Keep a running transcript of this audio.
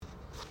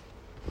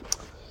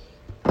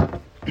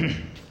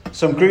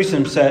Some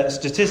gruesome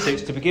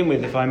statistics to begin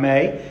with, if I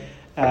may.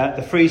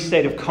 The Free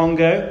State of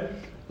Congo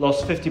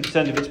lost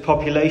 50% of its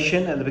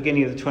population at the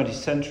beginning of the 20th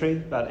century,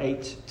 about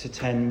 8 to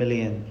 10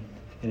 million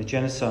in a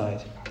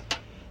genocide.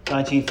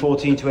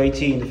 1914 to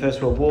 18, the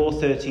First World War,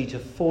 30 to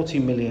 40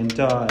 million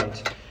died.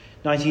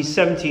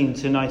 1917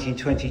 to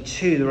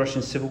 1922, the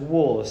Russian Civil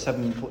War,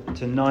 7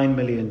 to 9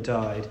 million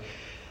died.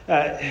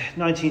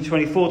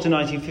 1924 to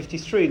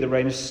 1953, the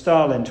reign of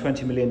Stalin,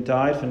 20 million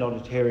died for not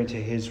adhering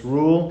to his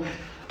rule,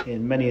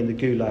 many in the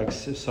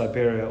gulags of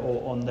Siberia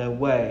or on their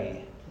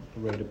way,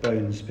 the road of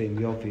bones being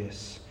the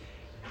obvious.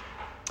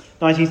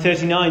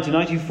 1939 to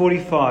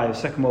 1945,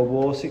 Second World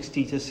War,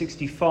 60 to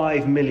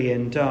 65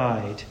 million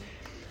died.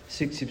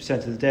 60%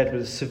 of the dead were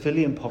the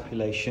civilian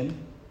population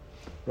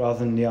rather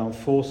than the armed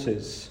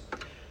forces.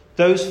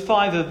 Those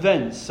 5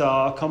 events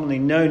are commonly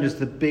known as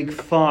the Big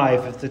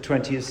Five of the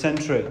 20th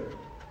century.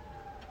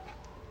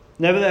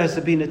 Never has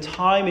there been a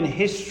time in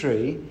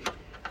history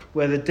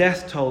where the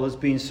death toll has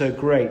been so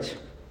great.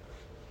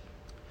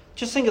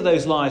 Just think of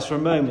those lives for a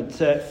moment.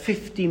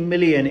 50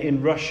 million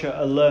in Russia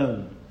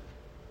alone.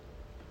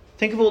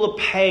 Think of all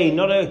the pain,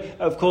 not only,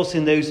 of course,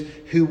 in those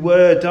who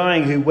were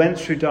dying, who went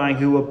through dying,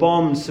 who were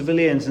bombed,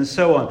 civilians and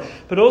so on,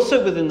 but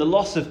also within the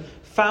loss of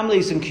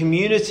families and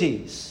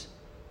communities.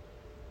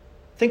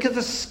 Think of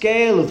the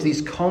scale of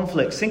these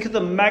conflicts. Think of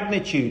the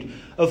magnitude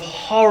of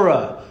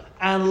horror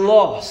and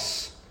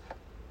loss.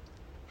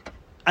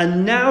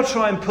 And now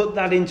try and put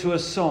that into a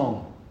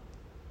song.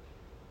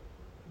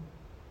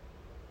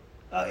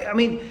 I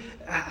mean,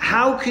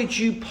 how could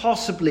you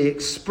possibly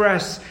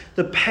express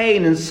the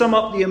pain and sum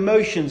up the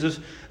emotions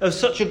of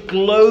such a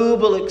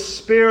global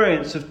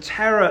experience of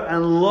terror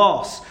and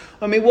loss?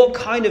 I mean, what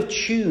kind of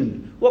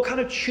tune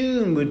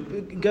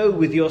would go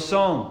with your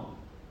song?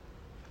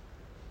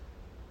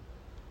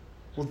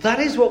 Well, that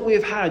is what we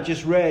have had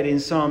just read in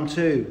Psalm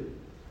 2.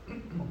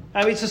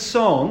 I mean, it's a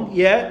song,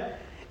 yeah?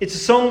 It's a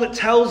song that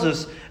tells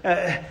us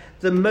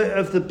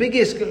of the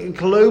biggest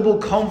global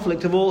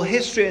conflict of all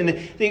history. And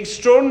the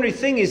extraordinary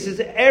thing is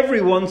that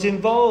everyone's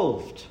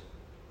involved.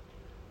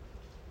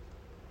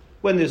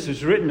 When this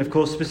was written, of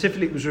course,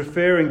 specifically it was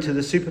referring to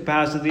the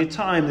superpowers of the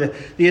time,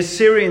 the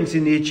Assyrians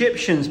and the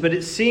Egyptians. But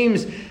it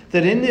seems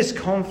that in this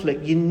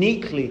conflict,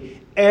 uniquely,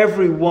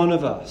 every one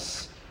of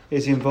us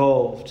is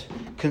involved,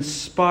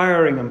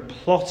 conspiring and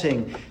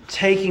plotting,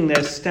 taking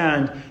their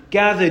stand,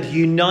 gathered,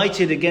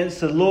 united against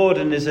the Lord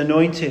and his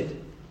anointed.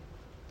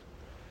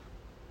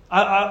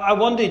 I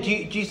wonder, do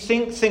you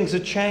think things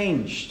have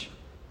changed?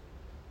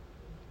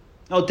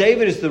 Oh,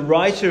 David is the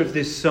writer of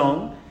this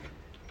song,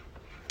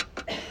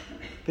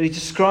 but he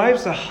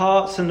describes the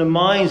hearts and the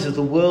minds of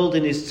the world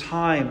in his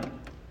time.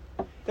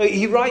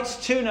 He writes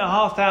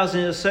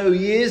 2,500 or so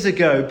years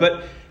ago,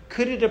 but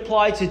could it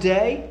apply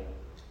today?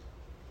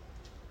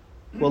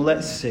 Well,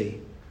 let's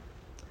see.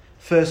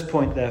 First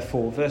point,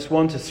 therefore, verse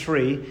 1 to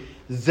 3,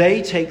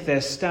 they take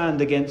their stand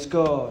against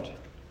God.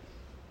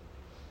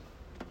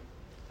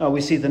 Oh,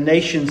 we see the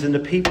nations and the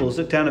peoples.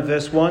 Look down at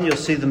verse 1, you'll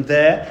see them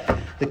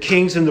there. The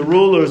kings and the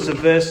rulers of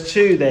verse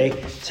 2, they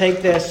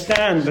take their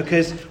stand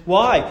because,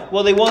 why?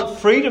 Well, they want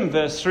freedom,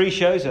 verse 3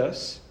 shows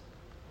us.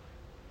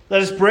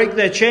 Let us break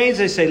their chains,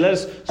 they say. Let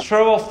us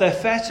throw off their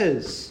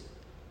fetters.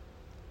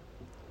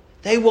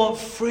 They want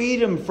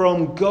freedom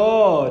from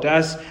God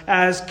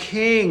as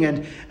king.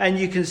 And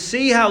you can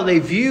see how they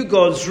view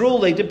God's rule.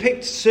 They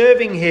depict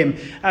serving him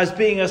as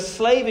being a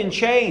slave in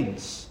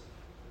chains.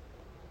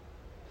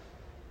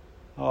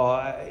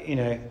 Oh,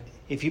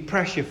 if you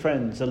press your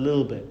friends a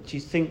little bit, do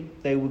you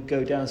think they would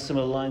go down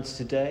similar lines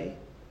today?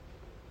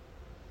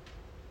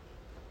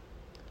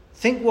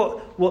 Think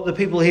what the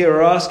people here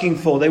are asking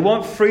for. They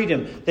want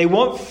freedom. They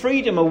want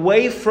freedom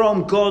away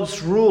from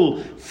God's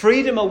rule.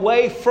 Freedom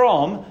away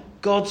from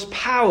God's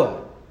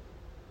power.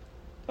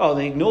 Oh,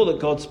 they ignore that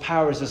God's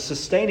power is a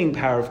sustaining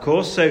power, of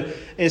course. So,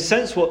 in a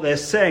sense, what they're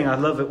saying, I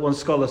love it. One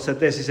scholar said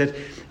this. He said,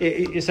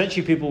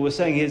 essentially, people were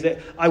saying here that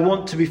I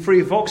want to be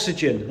free of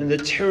oxygen and the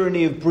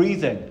tyranny of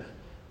breathing.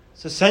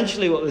 It's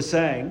essentially what they're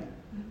saying.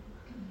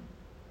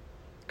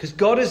 Because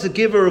God is the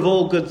giver of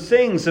all good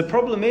things. The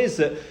problem is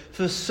that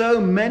for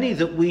so many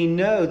that we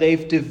know,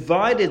 they've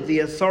divided the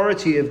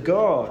authority of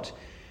God.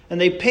 And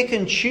they pick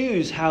and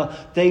choose how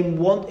they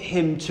want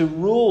him to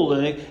rule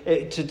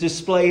and to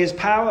display his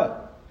power.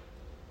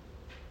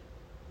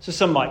 So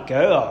some might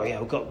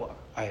go, God,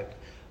 I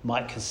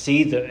might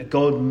concede that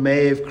God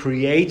may have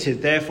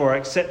created, therefore I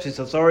accept his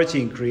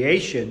authority in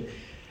creation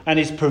and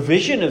his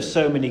provision of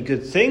so many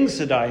good things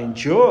that I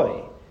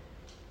enjoy.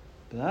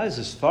 But that is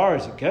as far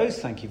as it goes,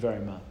 thank you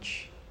very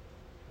much.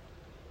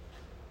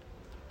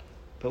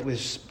 But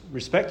with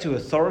respect to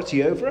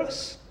authority over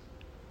us,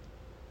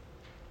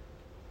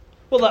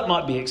 well, that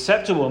might be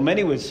acceptable.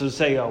 Many would sort of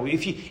say,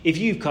 if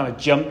you've kind of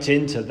jumped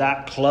into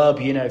that club,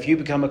 if you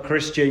become a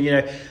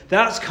Christian,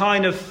 that's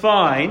kind of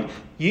fine.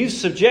 You've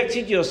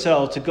subjected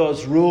yourself to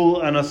God's rule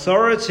and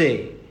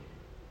authority.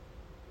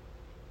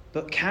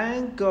 But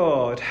can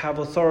God have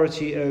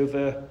authority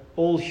over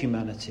all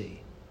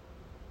humanity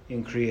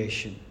in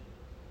creation?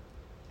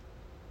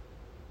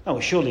 Oh,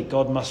 surely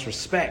God must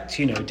respect,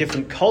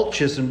 different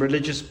cultures and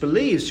religious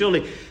beliefs.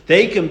 Surely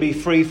they can be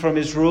free from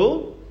his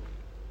rule.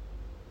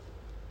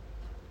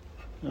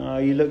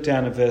 You look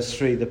down at verse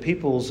 3. The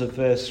peoples of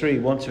verse 3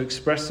 want to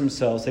express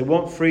themselves. They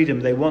want freedom.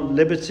 They want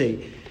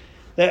liberty.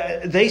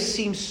 They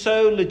seem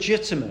so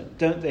legitimate,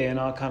 don't they, in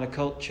our kind of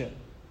culture?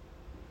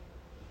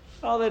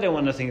 Oh, they don't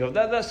want nothing of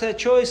that. That's their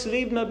choice.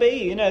 Leave them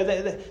be.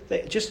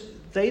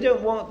 They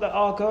don't want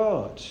our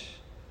God.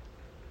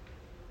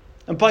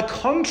 And by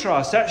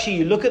contrast, actually,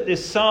 you look at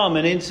this psalm,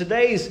 and in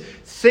today's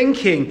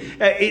thinking,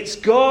 it's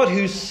God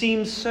who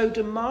seems so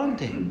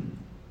demanding,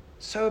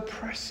 so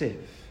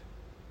oppressive.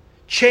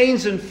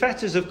 Chains and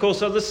fetters, of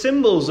course, are the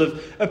symbols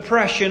of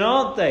oppression,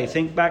 aren't they?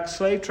 Think back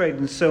slave trade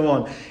and so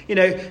on.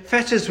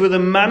 Fetters were the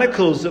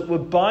manacles that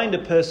would bind a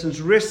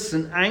person's wrists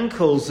and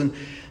ankles. And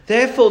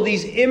therefore,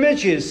 these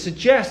images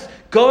suggest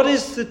God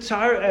is the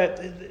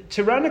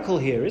tyrannical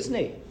here, isn't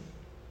he?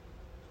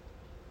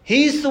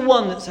 He's the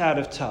one that's out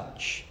of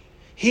touch.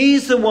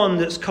 He's the one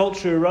that's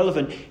culturally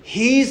irrelevant.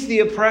 He's the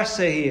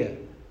oppressor here.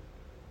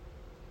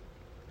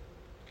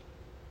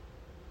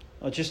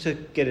 Just to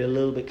get it a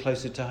little bit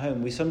closer to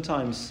home, we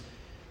sometimes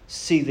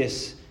see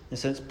this, in a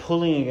sense,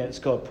 pulling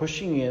against God,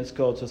 pushing against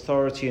God's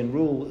authority and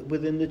rule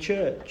within the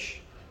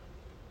church.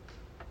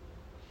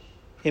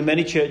 In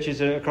many churches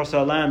across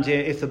our land,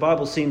 if the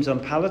Bible seems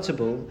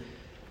unpalatable,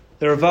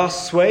 there are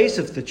vast swathes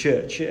of the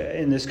church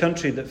in this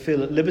country that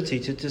feel at liberty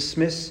to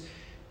dismiss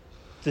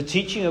the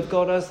teaching of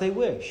God as they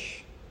wish.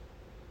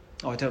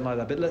 I don't like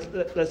that,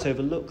 but let's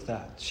overlook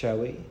that, shall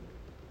we?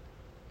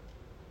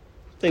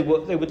 They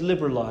would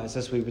liberalise,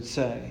 as we would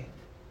say.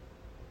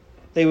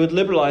 They would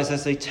liberalise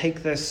as they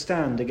take their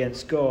stand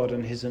against God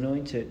and his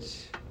anointed.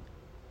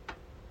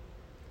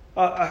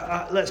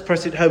 Let's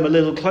press it home a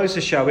little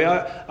closer, shall we?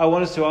 I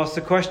want us to ask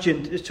the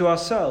question to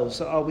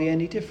ourselves, are we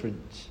any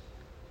different?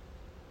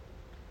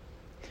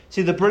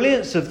 See, the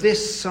brilliance of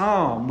this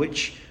psalm,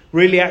 which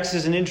really acts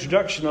as an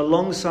introduction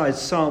alongside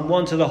Psalm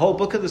 1 to the whole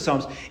book of the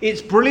Psalms,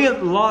 its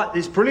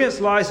brilliance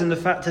lies in the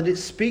fact that it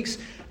speaks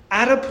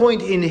at a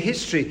point in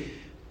history,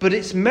 but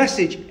its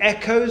message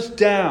echoes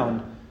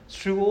down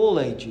through all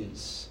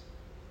ages.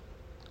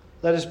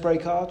 Let us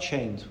break our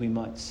chains, we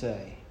might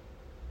say,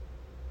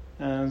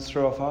 and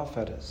throw off our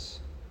fetters,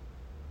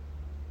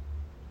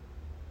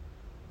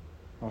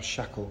 our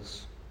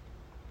shackles.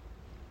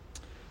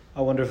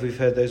 I wonder if we've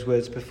heard those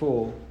words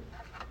before.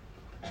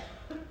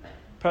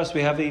 Perhaps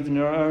we have even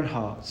in our own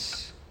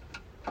hearts,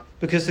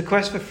 because the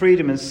quest for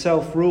freedom and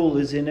self-rule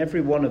is in every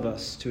one of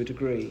us to a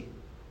degree.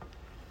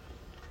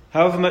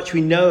 However much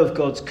we know of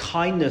God's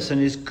kindness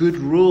and his good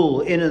rule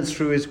in and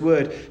through his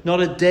word,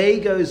 not a day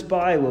goes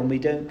by when we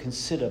don't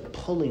consider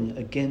pulling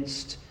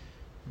against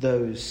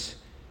those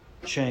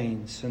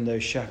chains and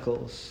those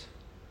shackles.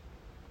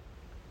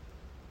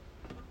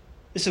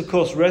 This, of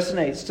course,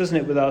 resonates, doesn't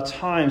it, with our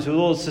times, with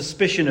all the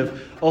suspicion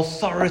of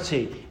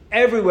authority.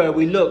 Everywhere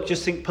we look,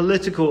 just think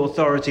political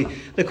authority.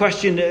 The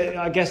question,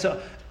 I guess,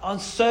 on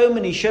so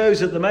many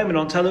shows at the moment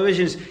on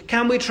television is,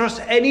 can we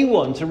trust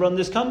anyone to run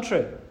this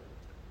country?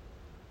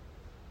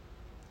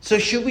 So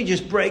should we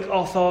just break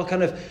off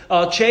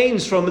our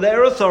chains from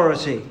their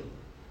authority?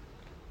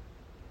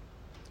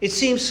 It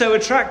seems so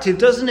attractive,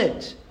 doesn't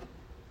it?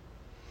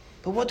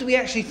 But what do we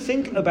actually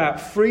think about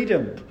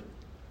freedom?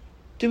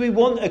 Do we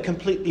want a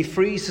completely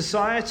free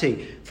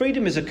society?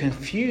 Freedom is a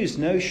confused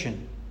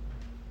notion,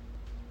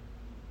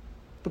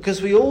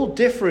 because we all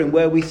differ in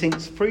where we think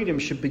freedom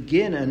should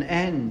begin and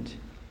end.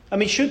 I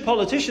mean, should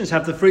politicians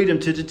have the freedom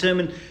to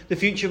determine the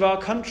future of our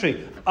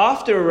country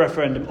after a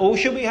referendum? Or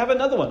should we have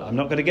another one? I'm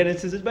not going to get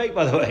into the debate,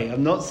 by the way.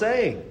 I'm not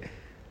saying.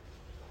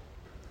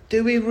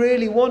 Do we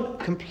really want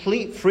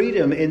complete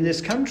freedom in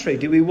this country?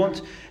 Do we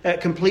want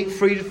complete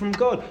freedom from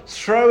God?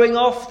 Throwing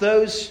off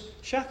those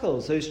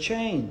shackles, those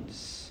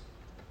chains.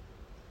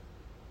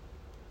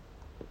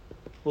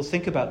 Well,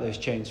 think about those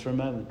chains for a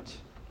moment.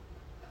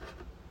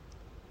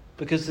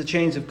 Because the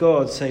chains of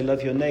God say,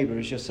 love your neighbour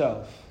as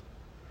yourself.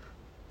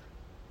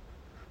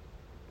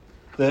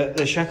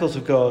 The shackles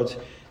of God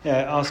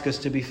ask us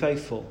to be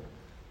faithful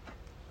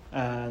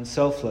and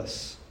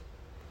selfless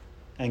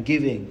and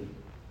giving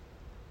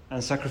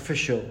and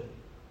sacrificial.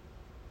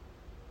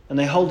 And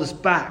they hold us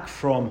back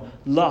from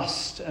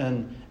lust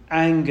and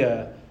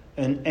anger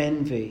and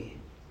envy.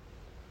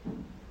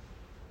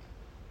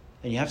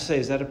 And you have to say,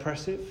 is that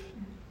oppressive?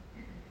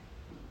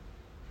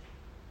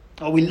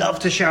 Oh, we love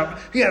to shout,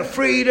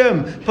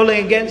 freedom,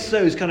 pulling against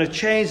those kind of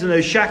chains and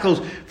those shackles.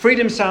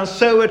 Freedom sounds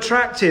so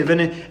attractive. And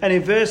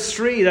in verse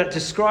 3, that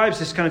describes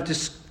this kind of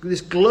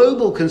this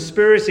global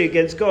conspiracy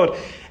against God.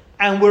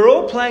 And we're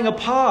all playing a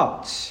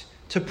part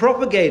to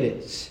propagate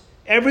it.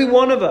 Every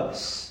one of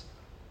us.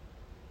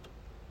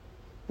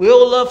 We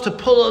all love to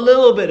pull a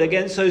little bit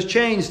against those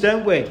chains,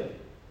 don't we?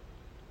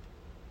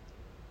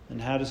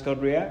 And how does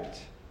God react?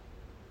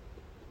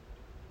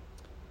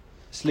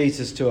 This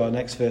leads us to our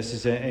next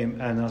verses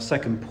and our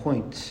second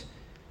point.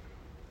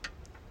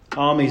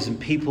 Armies and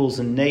peoples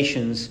and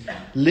nations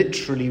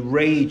literally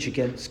rage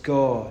against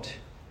God.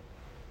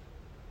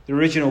 The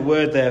original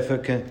word there for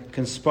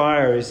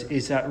conspire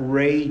is that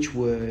rage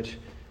word.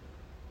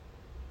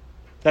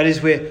 That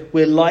is,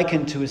 we're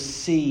likened to a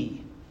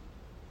sea.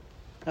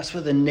 That's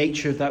where the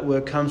nature of that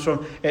word comes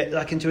from.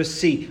 Likened to a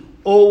sea,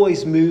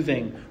 always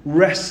moving,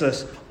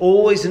 restless,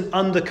 always an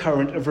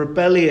undercurrent of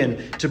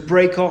rebellion to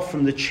break off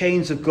from the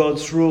chains of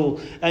God's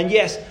rule. And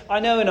yes,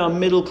 I know in our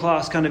middle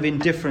class kind of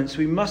indifference,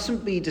 we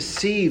mustn't be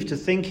deceived to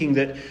thinking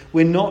that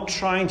we're not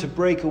trying to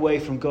break away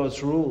from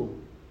God's rule.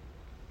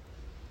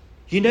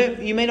 You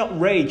may not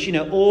rage.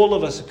 All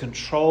of us are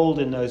controlled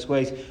in those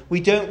ways.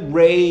 We don't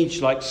rage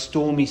like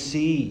stormy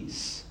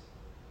seas.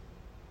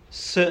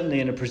 Certainly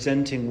in a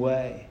presenting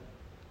way.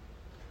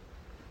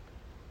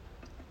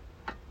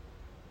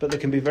 But there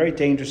can be very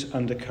dangerous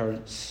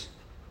undercurrents.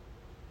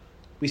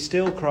 We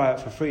still cry out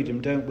for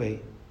freedom, don't we?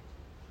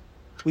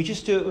 We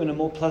just do it in a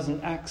more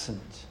pleasant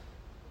accent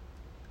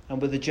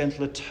and with a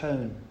gentler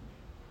tone.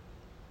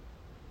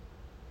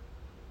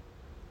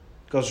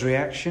 God's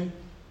reaction?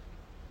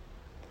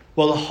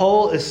 Well, the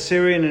whole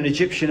Assyrian and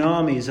Egyptian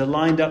armies are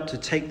lined up to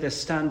take their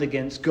stand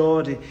against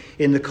God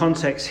in the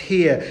context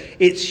here.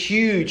 It's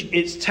huge.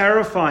 It's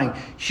terrifying.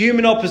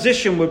 Human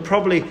opposition would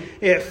probably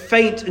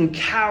faint and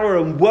cower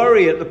and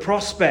worry at the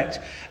prospect.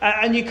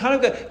 And you kind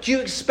of go, do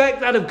you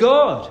expect that of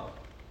God?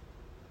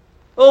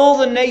 All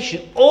the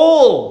nation,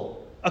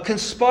 all are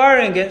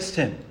conspiring against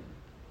him.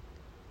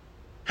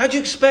 How do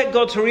you expect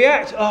God to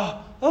react?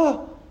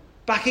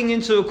 Backing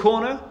into a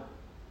corner?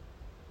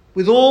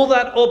 With all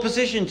that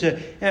opposition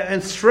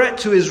and threat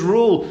to his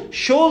rule,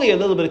 surely a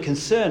little bit of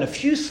concern, a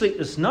few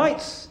sleepless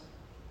nights.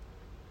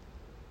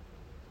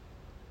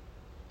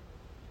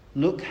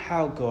 Look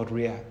how God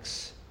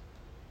reacts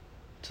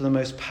to the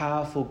most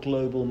powerful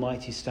global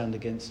mighty stand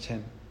against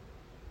him.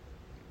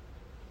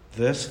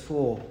 Verse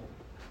 4.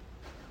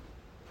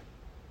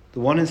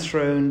 The one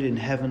enthroned in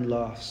heaven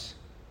laughs.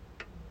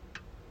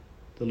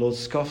 The Lord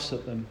scoffs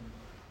at them.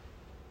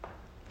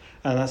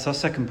 And that's our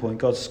second point.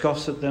 God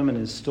scoffs at them and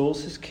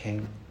installs his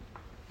king.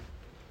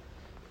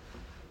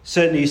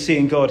 Certainly you see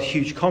in God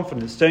huge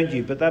confidence, don't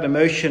you? But that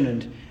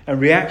emotion and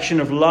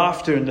reaction of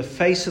laughter in the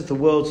face of the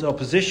world's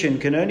opposition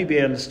can only be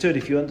understood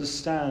if you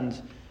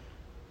understand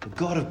the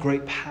God of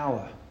great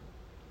power.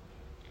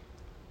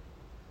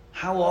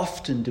 How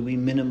often do we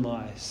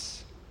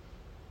minimize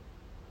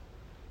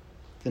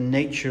the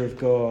nature of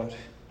God?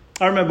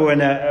 I remember when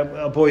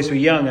our boys were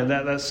young and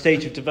that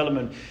stage of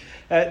development.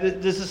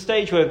 There's a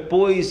stage where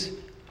boys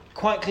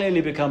quite clearly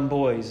become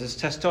boys. As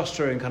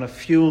testosterone kind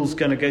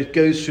of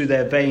goes through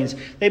their veins,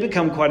 they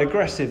become quite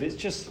aggressive. It's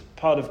just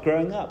part of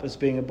growing up as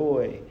being a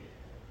boy.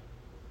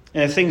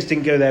 And if things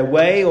didn't go their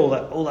way, all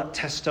that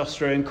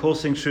testosterone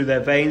coursing through their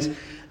veins,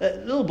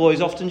 little boys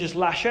often just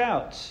lash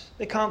out.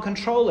 They can't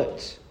control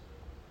it.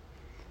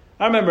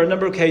 I remember a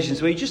number of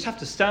occasions where you just have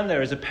to stand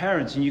there as a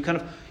parent and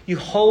you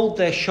hold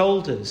their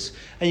shoulders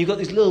and you've got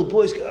these little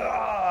boys go,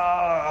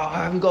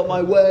 I haven't got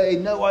my way,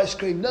 no ice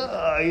cream, no,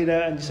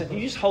 and you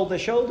just hold their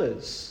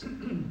shoulders.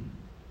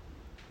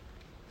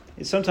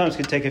 It sometimes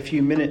can take a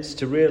few minutes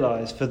for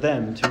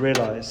them to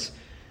realize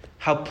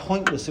how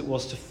pointless it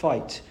was to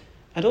fight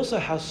and also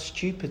how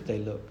stupid they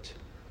looked.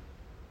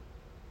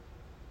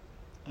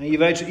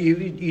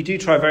 You do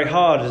try very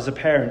hard as a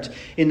parent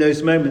in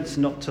those moments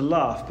not to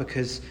laugh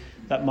because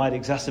that might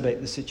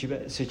exacerbate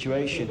the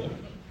situation.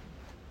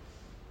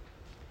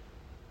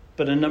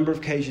 But on a number of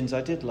occasions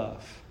I did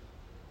laugh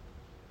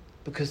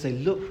because they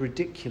look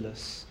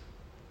ridiculous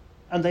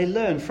and they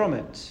learn from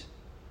it.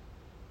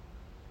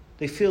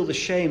 They feel the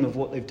shame of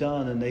what they've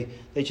done and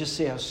they just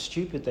see how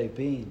stupid they've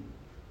been.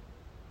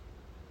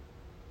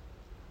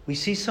 We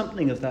see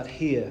something of that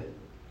here.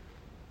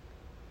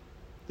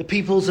 The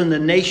peoples and the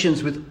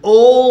nations with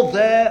all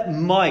their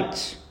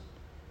might,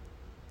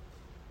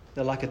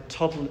 they're like a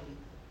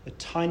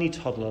tiny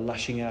toddler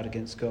lashing out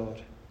against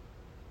God.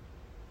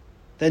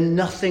 They're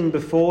nothing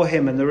before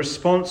him, and the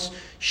response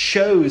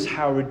shows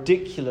how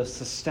ridiculous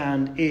the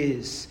stand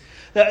is.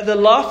 The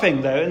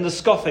laughing, though, and the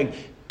scoffing,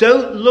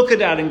 don't look at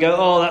that and go,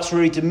 oh, that's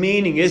really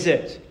demeaning, is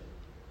it?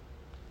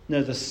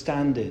 No, the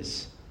stand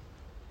is.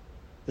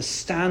 The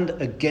stand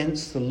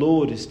against the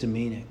Lord is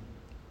demeaning.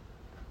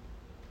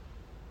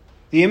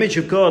 The image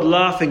of God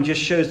laughing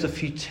just shows the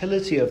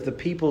futility of the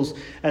peoples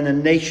and the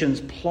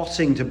nations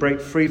plotting to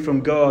break free from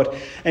God.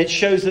 And it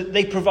shows that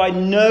they provide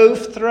no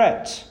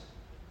threat.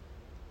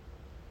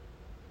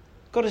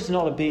 God is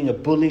not being a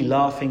bully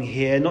laughing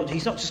here.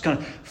 He's not just kind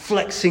of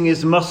flexing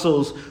his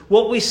muscles.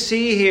 What we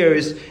see here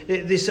is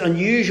this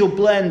unusual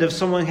blend of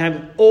someone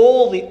having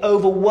all the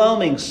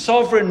overwhelming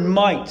sovereign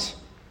might,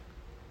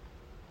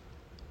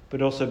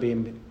 but also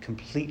being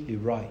completely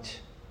right.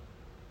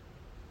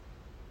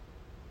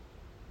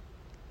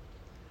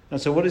 And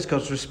so what is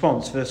God's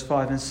response? Verse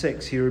 5 and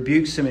 6. He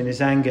rebukes them in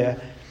his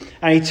anger,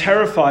 and he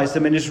terrifies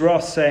them in his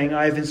wrath, saying,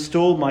 I have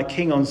installed my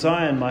king on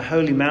Zion, my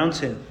holy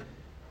mountain.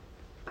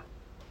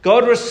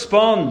 God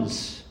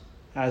responds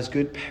as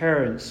good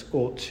parents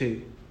ought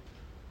to,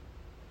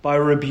 by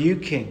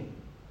rebuking.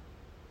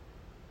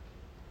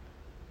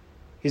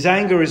 His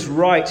anger is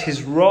right.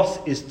 His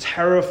wrath is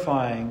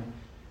terrifying.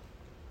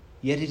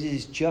 yet it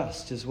is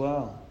just as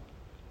well.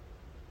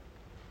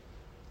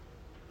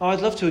 Oh,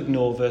 I'd love to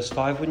ignore verse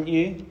 5, wouldn't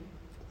you?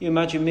 You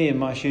imagine me in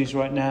my shoes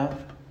right now?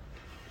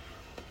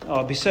 Oh,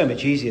 it'd be so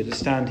much easier to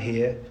stand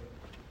here.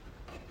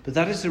 But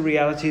that is the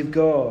reality of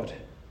God.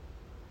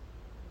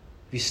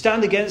 If you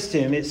stand against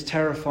him, it's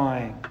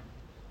terrifying.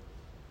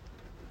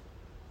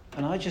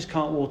 And I just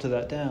can't water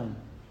that down.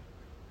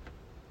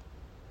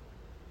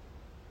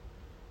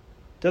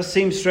 It does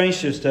seem strange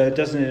to us, though,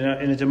 doesn't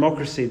it, in a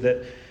democracy,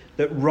 that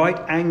right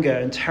anger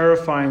and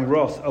terrifying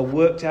wrath are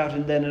worked out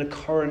and then in a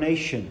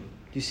coronation.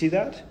 Do you see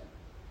that?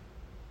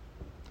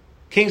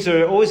 Kings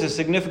are always a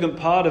significant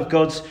part of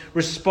God's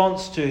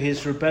response to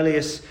his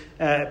rebellious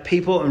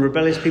people and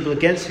rebellious people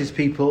against his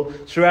people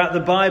throughout the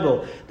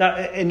Bible.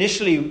 That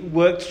initially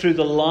worked through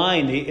the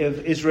line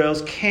of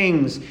Israel's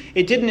kings.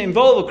 It didn't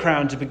involve a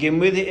crown to begin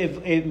with.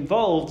 It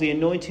involved the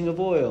anointing of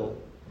oil.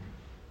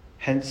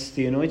 Hence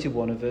the anointed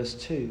one of verse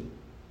 2.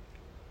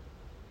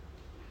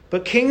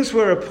 But kings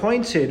were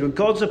appointed, or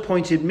God's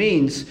appointed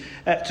means,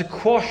 to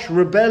quash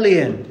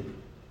rebellion.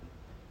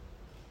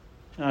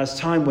 As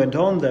time went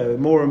on, though,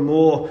 more and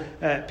more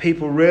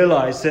people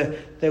realized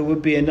that there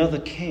would be another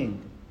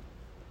king,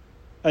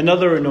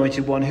 another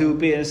anointed one who would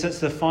be, in a sense,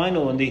 the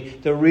final and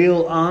the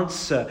real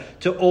answer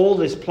to all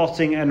this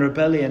plotting and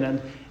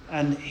rebellion.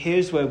 And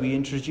here's where we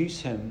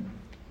introduce him.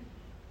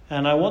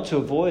 And I want to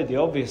avoid the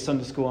obvious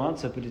Sunday school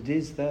answer, but it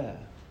is there.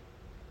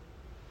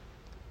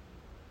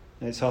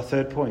 And it's our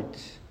third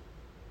point.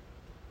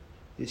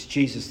 It's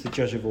Jesus, the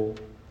judge of all.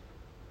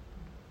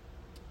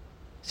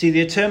 See,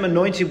 the term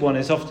anointed one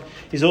is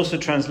also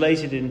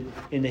translated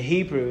in the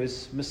Hebrew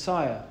as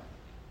Messiah.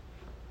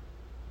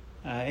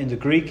 In the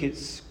Greek,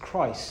 it's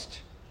Christ.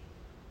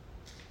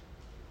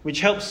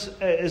 Which helps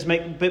us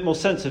make a bit more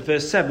sense of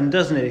verse 7,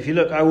 doesn't it? If you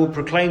look, I will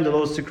proclaim the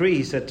Lord's decree,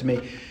 he said to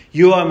me.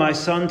 You are my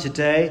son,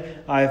 today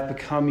I have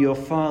become your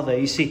father.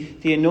 You see,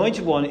 the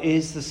anointed one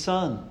is the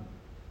Son.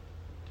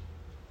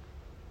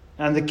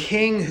 And the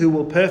king who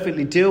will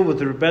perfectly deal with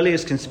the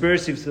rebellious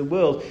conspiracies of the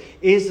world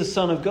is the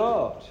Son of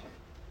God.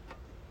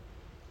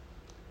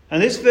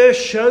 And this verse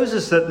shows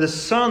us that the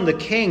Son, the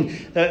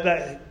King,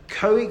 that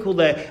co-equal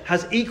there,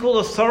 has equal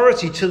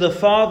authority to the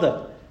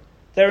Father.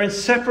 They're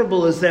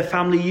inseparable as their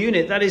family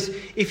unit. That is,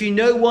 if you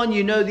know one,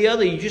 you know the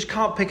other. You just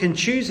can't pick and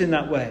choose in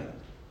that way.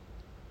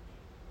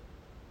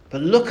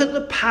 But look at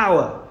the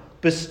power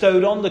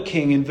bestowed on the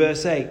King in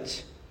verse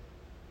 8.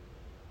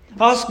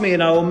 Ask me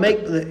and I will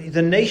make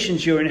the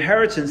nations your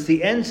inheritance,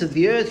 the ends of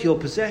the earth your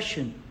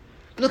possession.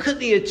 Look at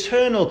the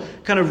eternal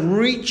kind of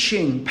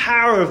reaching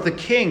power of the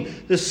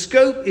king. The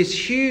scope is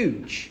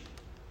huge.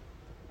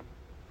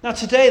 Now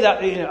today,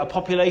 a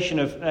population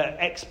of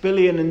X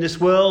billion in this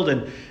world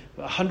and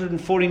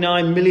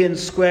 149 million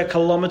square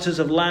kilometers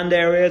of land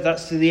area,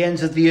 that's to the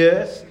ends of the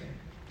earth.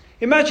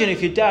 Imagine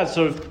if your dad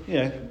sort of,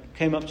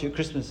 came up to you at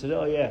Christmas and said,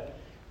 oh yeah,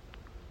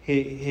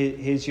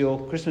 here's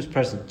your Christmas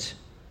present.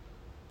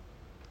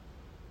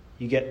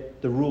 You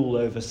get the rule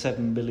over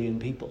 7 billion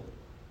people.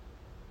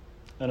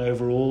 And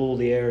over all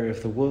the area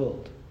of the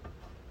world.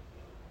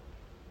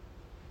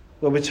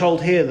 Well, we're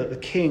told here that the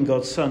King,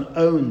 God's Son,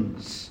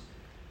 owns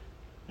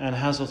and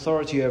has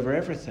authority over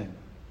everything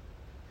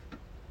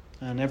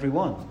and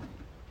everyone.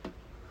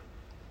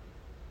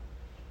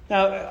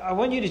 Now, I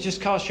want you to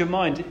just cast your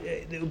mind.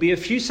 It will be a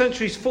few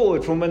centuries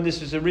forward from when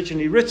this was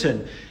originally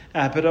written,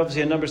 but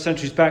obviously a number of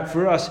centuries back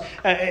for us.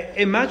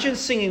 Imagine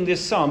singing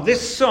this psalm.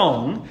 This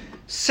song,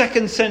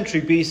 2nd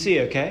century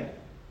BC, okay?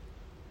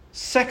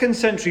 2nd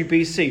century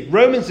BC.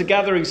 Romans are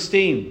gathering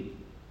steam.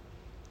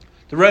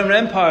 The Roman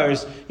Empire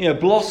is,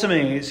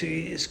 blossoming.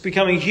 It's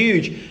becoming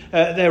huge.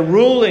 They're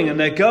ruling and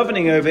they're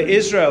governing over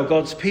Israel,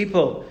 God's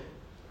people.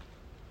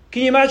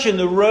 Can you imagine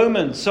the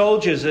Roman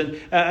soldiers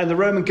and the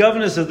Roman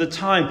governors of the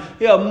time,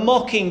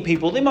 mocking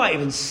people? They might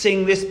even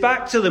sing this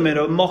back to them in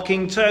a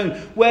mocking tone.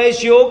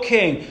 Where's your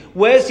king?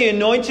 Where's the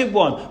anointed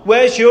one?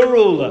 Where's your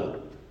ruler?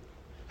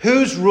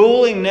 Who's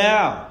ruling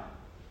now?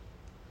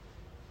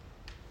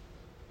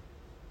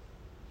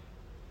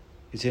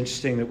 It's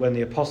interesting that when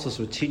the apostles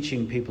were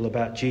teaching people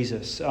about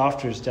Jesus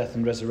after his death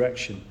and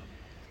resurrection,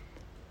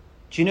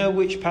 do you know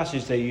which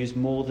passage they used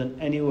more than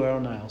anywhere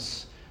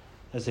else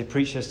as they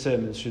preached their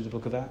sermons through the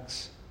book of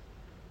Acts?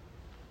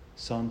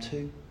 Psalm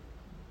 2.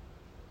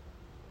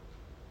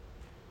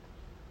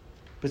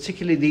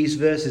 Particularly these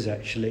verses,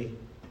 actually.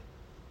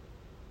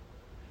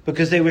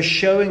 Because they were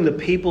showing the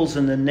peoples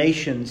and the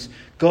nations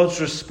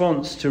God's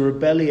response to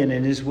rebellion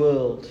in his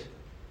world.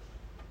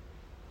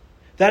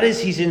 That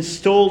is, he's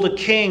installed a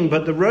king,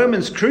 but the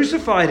Romans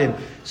crucified him.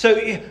 So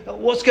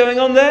what's going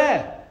on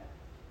there?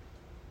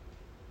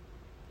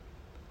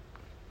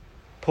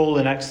 Paul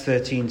in Acts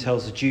 13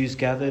 tells the Jews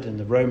gathered and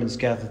the Romans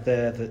gathered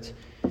there that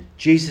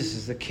Jesus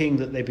is the king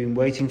that they've been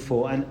waiting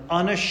for. And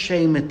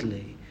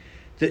unashamedly,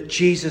 that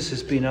Jesus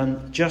has been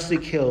unjustly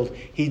killed,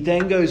 he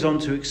then goes on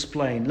to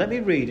explain. Let me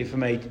read, if I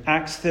may,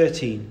 Acts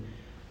 13,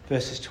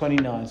 verses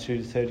 29 through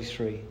to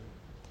 33.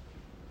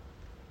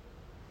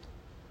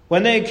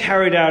 When they had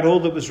carried out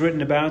all that was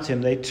written about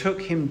him, they took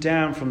him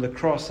down from the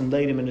cross and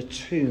laid him in a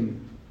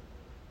tomb.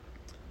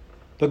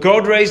 But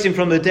God raised him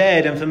from the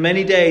dead, and for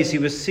many days he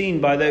was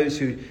seen by those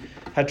who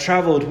had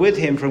travelled with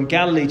him from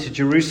Galilee to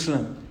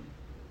Jerusalem.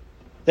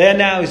 They are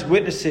now his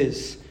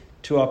witnesses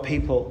to our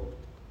people.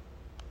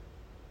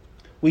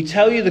 We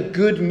tell you the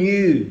good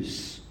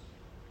news.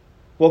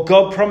 What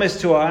God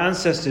promised to our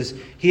ancestors,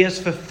 he has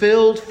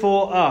fulfilled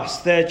for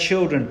us, their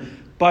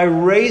children, by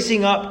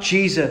raising up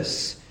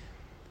Jesus.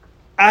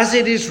 As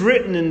it is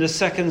written in the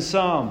 2nd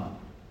Psalm,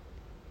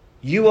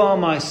 "You are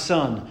my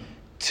son.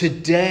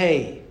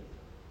 Today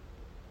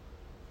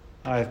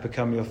I have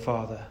become your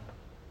father."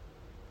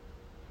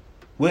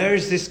 Where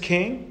is this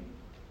king?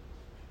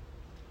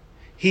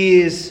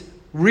 He is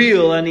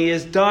real and he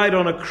has died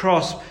on a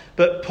cross.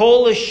 But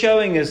Paul is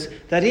showing us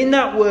that in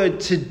that word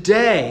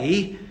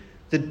today,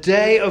 the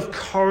day of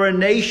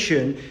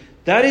coronation,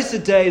 that is the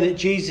day that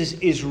Jesus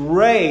is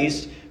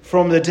raised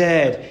from the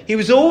dead. He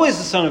was always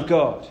the Son of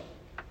God.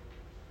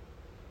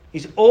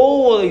 He's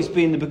always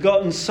been the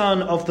begotten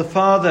Son of the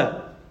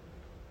Father.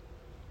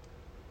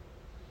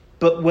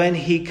 But when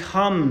he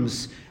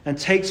comes and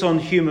takes on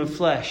human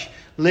flesh,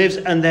 lives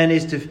and then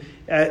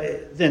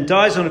then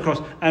dies on a cross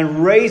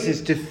and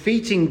raises,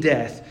 defeating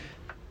death,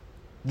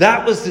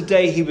 that was the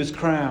day he was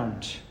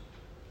crowned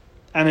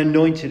and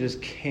anointed as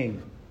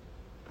king.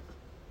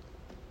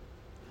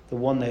 The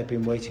one they had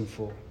been waiting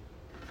for.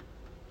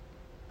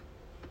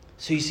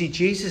 So you see,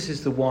 Jesus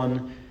is the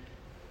one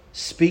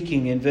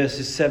speaking in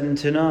verses 7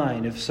 to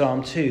 9 of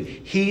Psalm 2.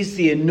 He's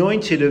the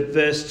anointed of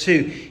verse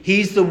 2.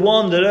 He's the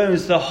one that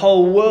owns the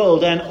whole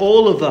world and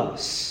all of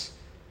us.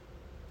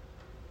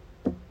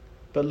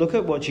 But look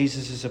at what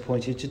Jesus is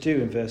appointed to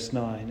do in verse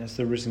 9 as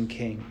the risen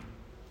king.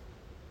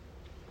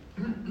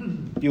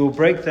 You will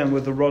break them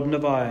with a rod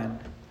of iron.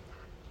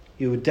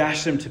 You will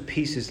dash them to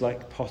pieces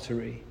like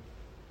pottery.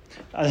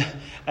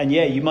 And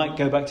yeah, you might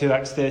go back to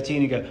Acts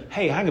 13 and go,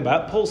 hey, hang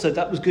about, Paul said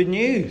that was good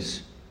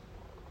news.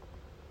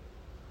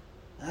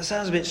 That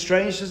sounds a bit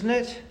strange, doesn't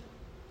it?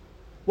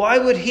 Why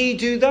would he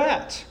do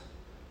that?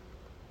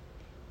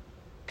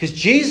 Because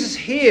Jesus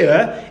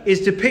here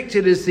is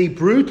depicted as the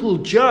brutal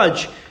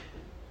judge,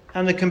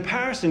 and the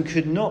comparison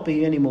could not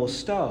be any more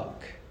stark.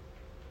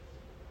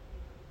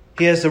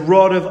 He has the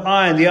rod of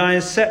iron, the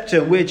iron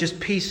scepter, and we're just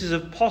pieces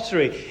of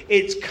pottery.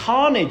 It's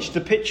carnage,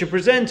 the picture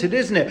presented,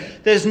 isn't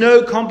it? There's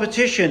no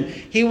competition.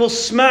 He will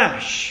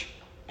smash.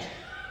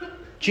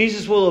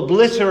 Jesus will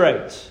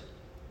obliterate.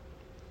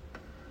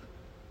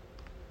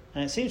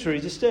 And it seems very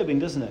disturbing,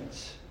 doesn't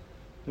it?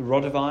 The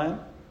rod of iron.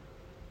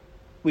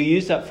 We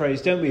use that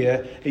phrase, don't we?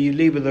 You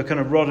lead with a kind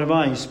of rod of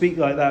iron. You speak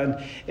like that.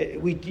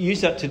 And we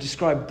use that to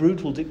describe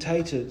brutal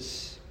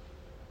dictators.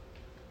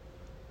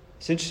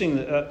 It's interesting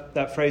that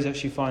that phrase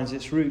actually finds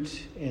its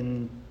root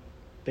in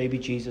baby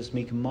Jesus,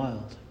 meek and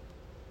mild.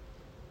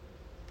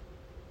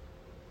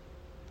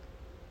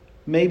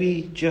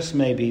 Maybe, just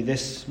maybe,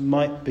 this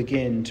might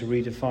begin to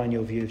redefine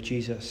your view of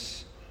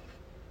Jesus.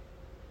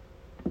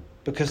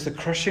 Because the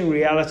crushing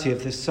reality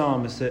of this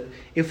psalm is that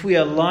if we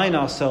align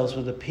ourselves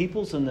with the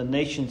peoples and the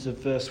nations of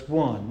verse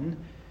 1,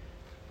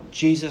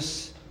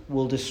 Jesus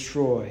will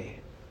destroy.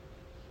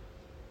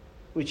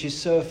 Which is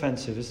so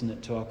offensive, isn't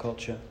it, to our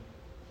culture?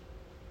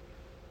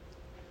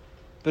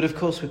 But of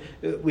course,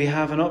 we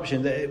have an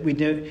option. That we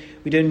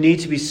don't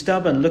need to be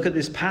stubborn. Look at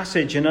this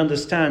passage and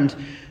understand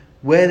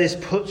where this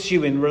puts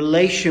you in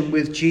relation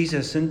with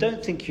Jesus. And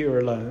don't think you're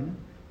alone.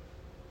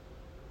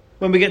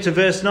 When we get to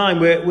verse 9,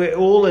 we're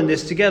all in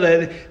this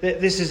together.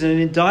 This is an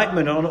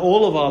indictment on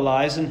all of our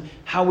lives and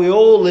how we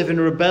all live in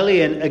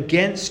rebellion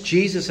against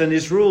Jesus and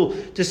his rule,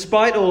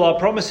 despite all our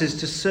promises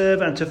to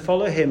serve and to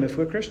follow him if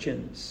we're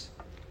Christians.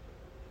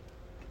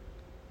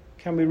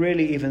 Can we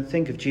really even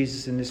think of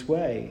Jesus in this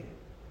way?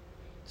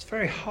 It's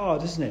very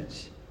hard, isn't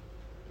it?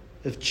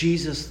 Of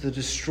Jesus the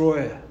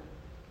destroyer.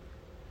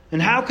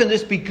 And how can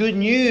this be good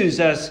news,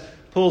 as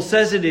Paul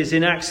says it is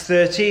in Acts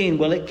 13?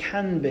 Well, it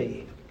can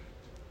be.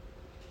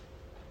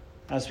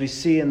 As we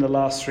see in the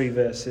last 3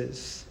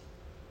 verses.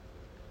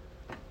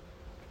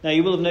 Now,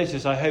 you will have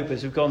noticed, I hope,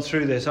 as we've gone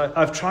through this,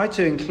 I've tried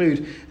to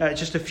include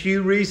just a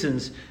few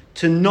reasons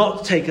to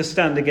not take a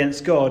stand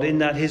against God, in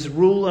that his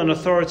rule and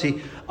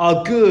authority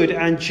are good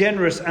and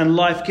generous and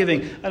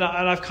life-giving. And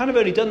I've kind of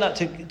only done that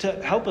to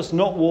help us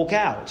not walk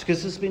out,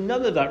 because there's been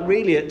none of that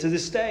really to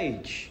this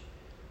stage.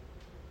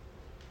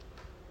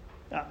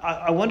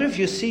 I wonder if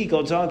you see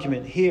God's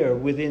argument here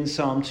within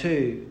Psalm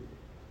 2.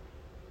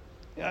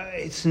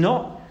 It's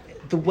not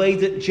the way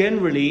that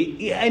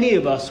generally any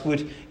of us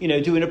would,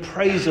 do an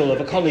appraisal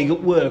of a colleague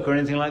at work or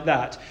anything like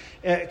that.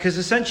 Because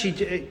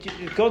essentially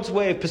God's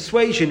way of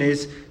persuasion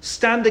is,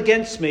 stand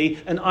against me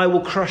and I will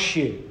crush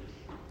you.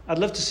 I'd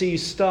love to see you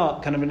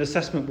start kind of an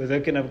assessment with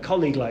a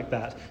colleague like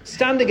that.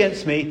 Stand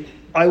against me,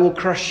 I will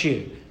crush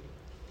you.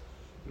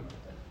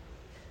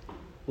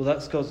 Well,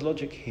 that's God's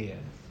logic here.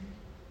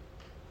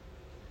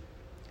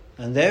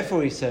 And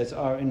therefore, he says,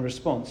 in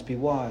response, be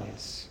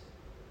wise.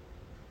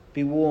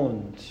 Be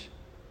warned.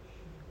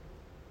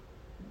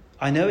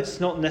 I know it's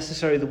not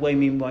necessarily the way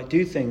we might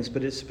do things,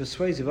 but it's a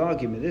persuasive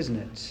argument, isn't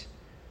it?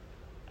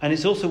 And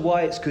it's also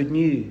why it's good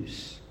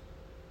news.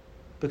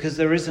 because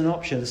there is an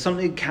option. There's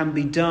something that can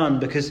be done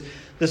because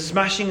the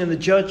smashing and the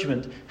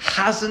judgment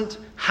hasn't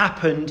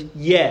happened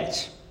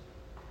yet.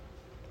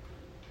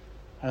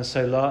 And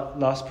so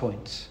last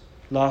point,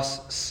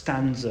 last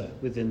stanza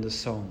within the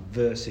song,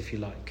 verse if you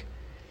like.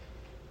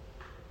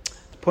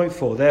 Point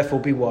 4, therefore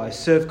be wise,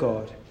 serve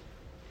God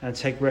and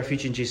take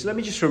refuge in Jesus. Let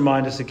me just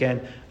remind us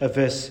again of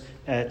verse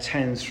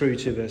 10 through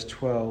to verse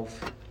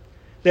 12.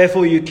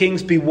 Therefore you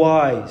kings be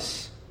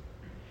wise,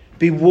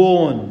 be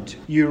warned,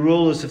 you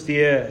rulers of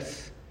the earth.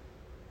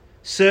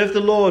 Serve the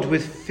Lord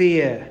with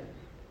fear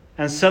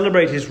and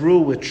celebrate his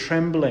rule with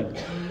trembling.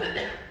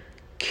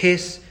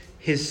 Kiss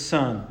his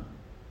son,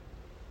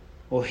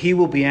 or he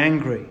will be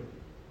angry,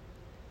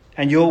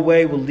 and your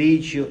way will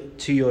lead you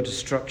to your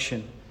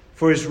destruction.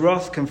 For his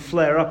wrath can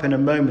flare up in a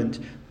moment.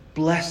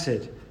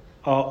 Blessed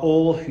are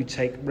all who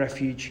take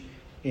refuge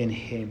in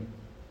him.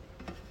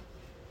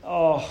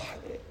 Oh,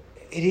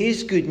 it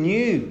is good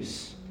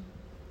news.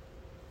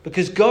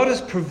 Because God has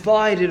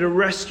provided a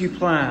rescue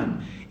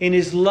plan in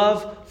his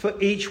love for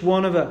each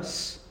one of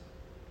us.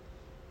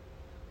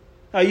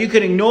 Now, you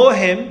can ignore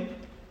him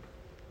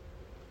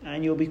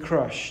and you'll be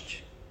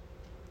crushed.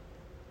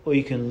 Or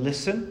you can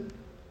listen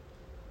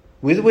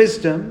with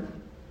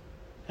wisdom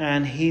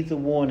and heed the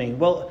warning.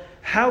 Well,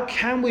 how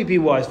can we be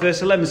wise?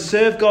 Verse 11,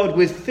 serve God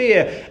with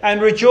fear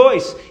and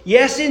rejoice.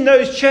 Yes, in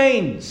those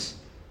chains,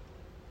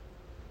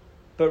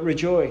 but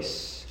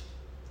rejoice.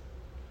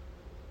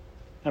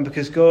 And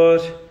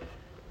because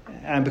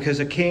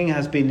a king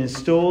has been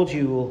installed,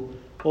 you will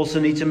also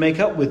need to make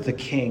up with the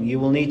king. You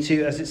will need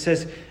to, as it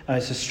says,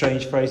 it's a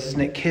strange phrase,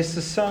 isn't it? Kiss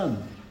the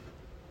son.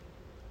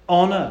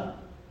 Honor,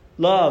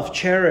 love,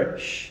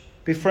 cherish,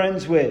 be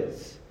friends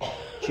with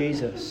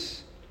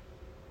Jesus.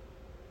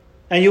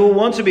 And you will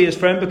want to be his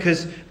friend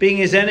because being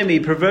his enemy,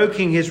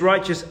 provoking his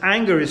righteous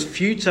anger is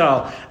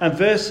futile. And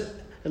verse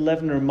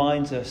 11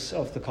 reminds us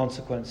of the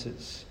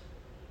consequences.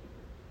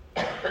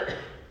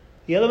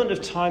 The element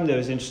of time, though,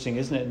 is interesting,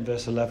 isn't it, in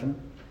verse 11?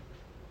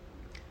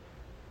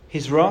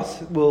 His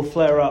wrath will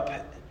flare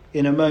up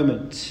in a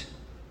moment.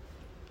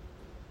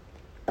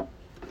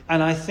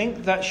 And I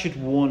think that should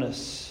warn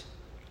us.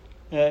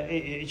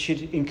 It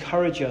should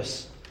encourage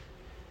us.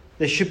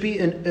 There should be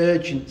an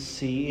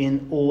urgency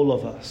in all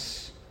of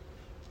us.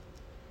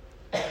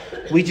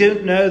 We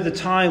don't know the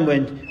time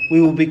when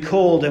we will be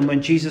called and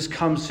when Jesus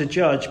comes to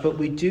judge, but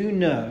we do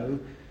know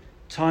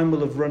time will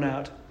have run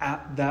out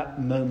at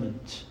that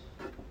moment.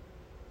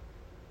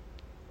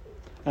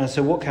 And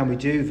so what can we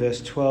do?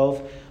 Verse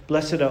 12,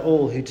 blessed are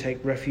all who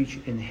take refuge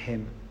in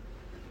him.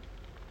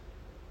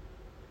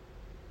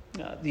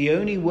 The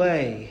only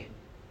way,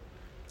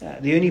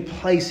 the only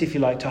place, if you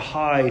like, to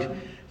hide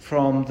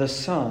from the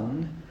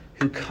Son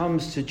who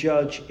comes to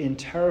judge in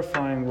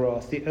terrifying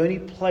wrath, the only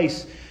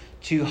place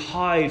to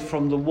hide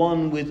from the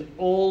one with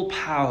all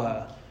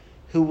power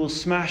who will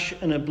smash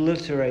and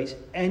obliterate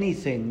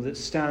anything that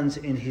stands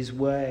in his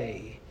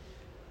way,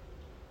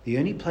 the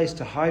only place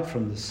to hide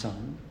from the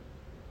Son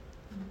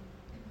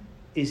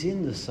is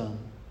in the Son.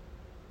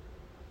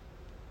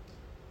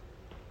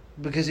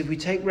 Because if we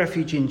take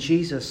refuge in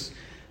Jesus,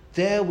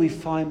 there we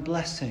find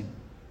blessing.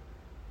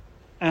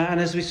 And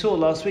as we saw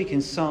last week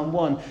in Psalm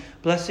 1,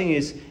 blessing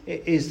is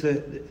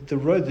the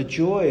road, the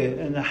joy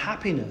and the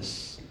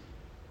happiness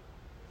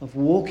of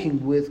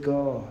walking with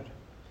God.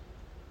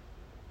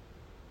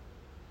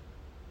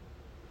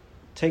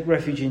 Take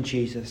refuge in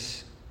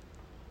Jesus.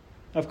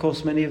 Of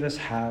course, many of us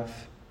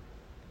have.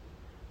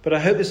 But I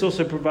hope this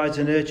also provides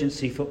an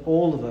urgency for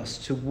all of us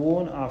to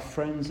warn our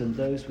friends and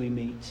those we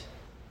meet.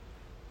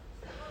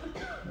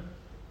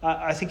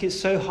 I think it's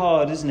so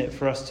hard, isn't it,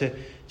 for us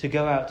to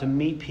go out, to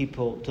meet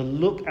people, to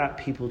look at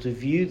people, to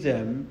view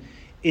them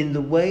in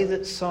the way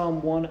that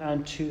Psalm 1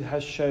 and 2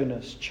 has shown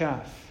us.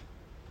 Chaff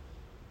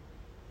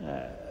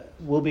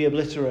will be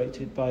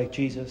obliterated by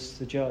Jesus,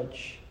 the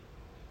judge.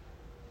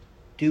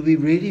 Do we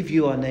really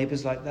view our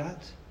neighbours like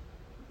that?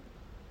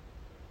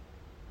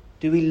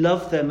 Do we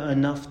love them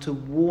enough to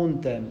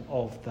warn them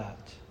of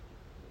that?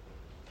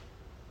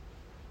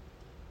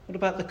 What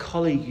about the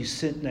colleague you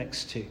sit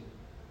next to?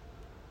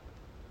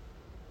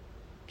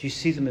 Do you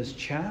see them as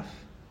chaff?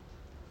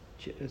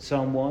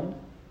 Psalm 1.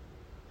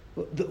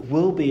 That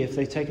will be, if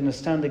they've taken a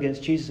stand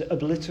against Jesus,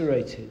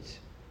 obliterated.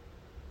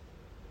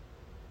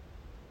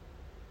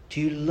 Do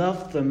you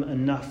love them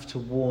enough to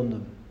warn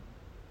them?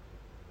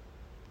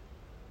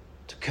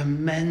 To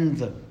commend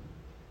them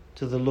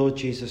to the Lord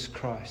Jesus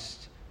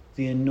Christ,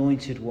 the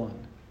Anointed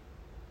One?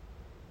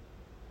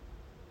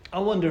 I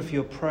wonder if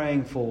you're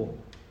praying for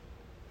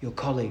your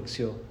colleagues,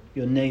 your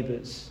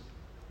neighbours,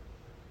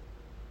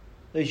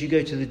 those you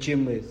go to the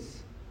gym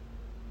with,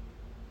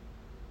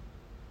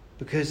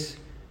 because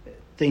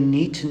they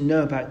need to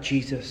know about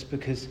Jesus,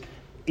 because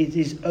it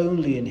is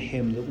only in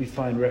him that we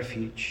find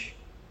refuge.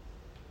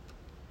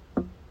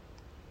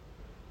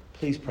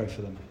 Please pray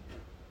for them.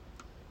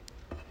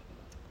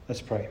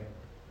 Let's pray.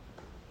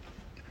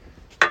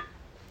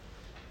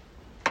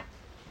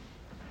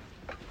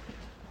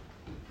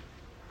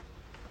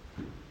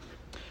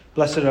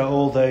 Blessed are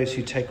all those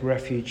who take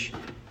refuge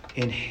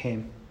in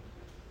him.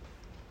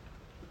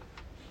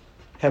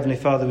 Heavenly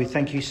Father, we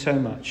thank you so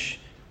much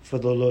for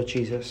the Lord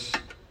Jesus.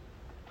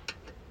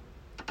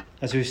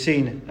 As we've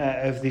seen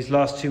over these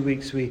last 2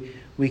 weeks,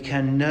 we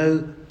can know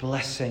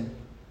blessing.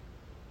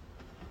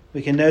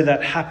 We can know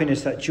that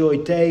happiness, that joy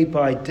day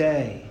by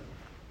day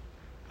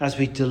as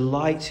we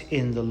delight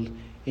in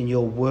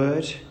your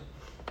word,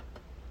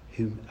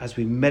 as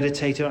we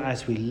meditate on it,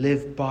 as we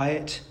live by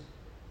it.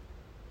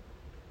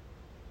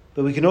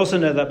 But we can also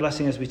know that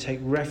blessing as we take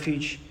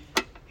refuge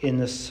in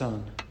the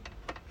Son,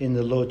 in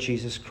the Lord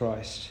Jesus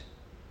Christ.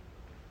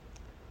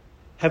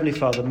 Heavenly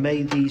Father,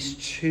 may these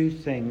two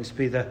things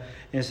be in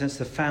a sense,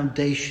 the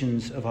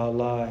foundations of our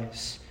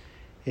lives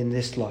in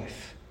this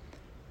life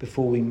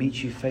before we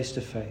meet you face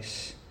to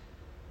face,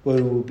 where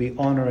we will be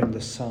honouring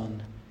the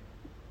Son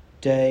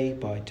day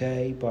by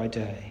day by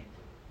day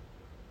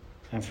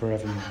and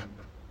forevermore.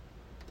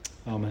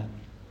 Amen.